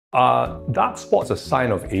Are dark spots a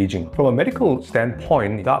sign of aging? From a medical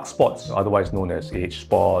standpoint, dark spots, otherwise known as age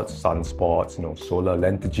spots, sunspots, solar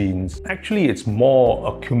lentigines, actually it's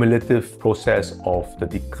more a cumulative process of the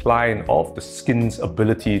decline of the skin's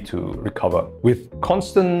ability to recover. With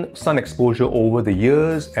constant sun exposure over the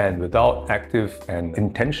years and without active and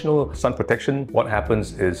intentional sun protection, what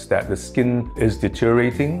happens is that the skin is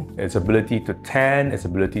deteriorating, its ability to tan, its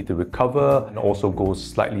ability to recover, and also goes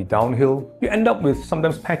slightly downhill. You end up with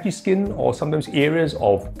sometimes patchy skin or sometimes areas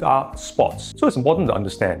of dark spots. So it's important to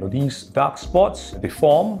understand these dark spots, they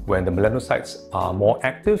form when the melanocytes are more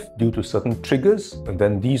active due to certain triggers, and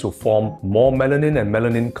then these will form more melanin, and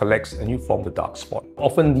melanin collects and you form the dark spot.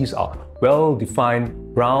 Often these are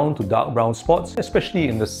well-defined brown to dark brown spots, especially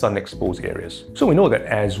in the sun-exposed areas. So we know that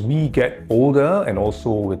as we get older, and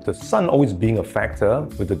also with the sun always being a factor,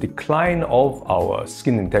 with the decline of our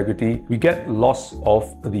skin integrity, we get loss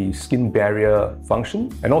of the skin barrier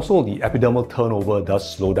function, and also the epidermal turnover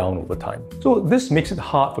does slow down over time. So this makes it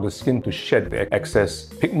hard for the skin to shed the excess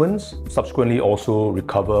pigments, subsequently also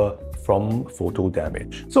recover from photo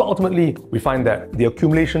damage. So ultimately, we find that the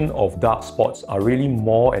accumulation of dark spots are really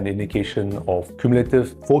more an indication of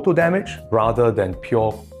cumulative photo damage rather than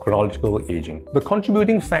pure chronological aging. The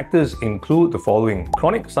contributing factors include the following.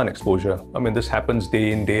 Chronic sun exposure. This happens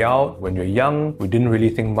day in, day out. When you're young, we didn't really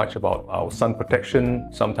think much about our sun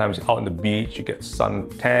protection. Sometimes out on the beach, you get sun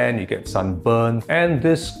tan, you get sunburn, and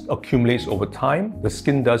this accumulates over time. The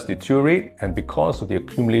skin does deteriorate, and because of the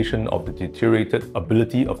accumulation of the deteriorated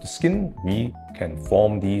ability of the skin, we can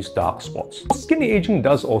form these dark spots. Skin aging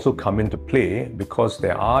does also come into play because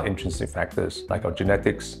there are intrinsic factors like our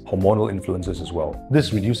genetics, hormonal influences as well.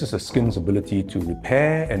 This reduces the skin's ability to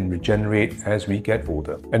repair and regenerate as we get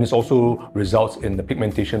older. And this also results in the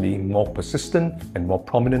pigmentation being more persistent and more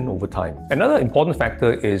prominent over time. Another important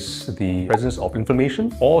factor is the presence of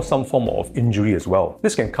inflammation or some form of injury as well.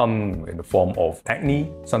 This can come in the form of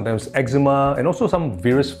acne, sometimes eczema, and also some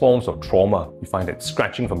various forms of trauma. We find that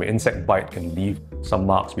scratching from an insect bite can leave some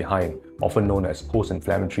marks behind, often known as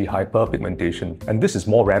post-inflammatory hyperpigmentation, and this is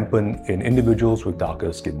more rampant in individuals with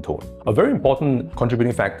darker skin tone. A very important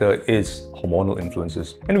contributing factor is hormonal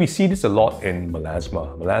influences, and we see this a lot in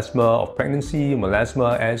melasma. Melasma of pregnancy,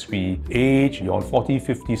 melasma as we age, beyond 40,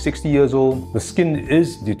 50, 60 years old, the skin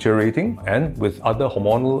is deteriorating, and with other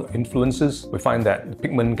hormonal influences, we find that the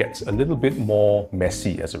pigment gets a little bit more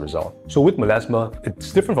messy as a result. So with melasma,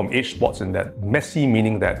 it's different from age spots in that messy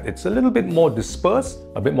meaning that it's a little bit more dispersed,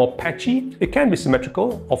 a bit more patchy. It can be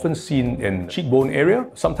symmetrical, often seen in cheekbone area,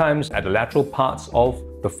 sometimes at the lateral parts of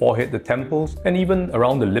the forehead, the temples, and even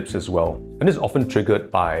around the lips as well. And this is often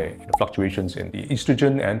triggered by fluctuations in the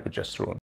estrogen and progesterone.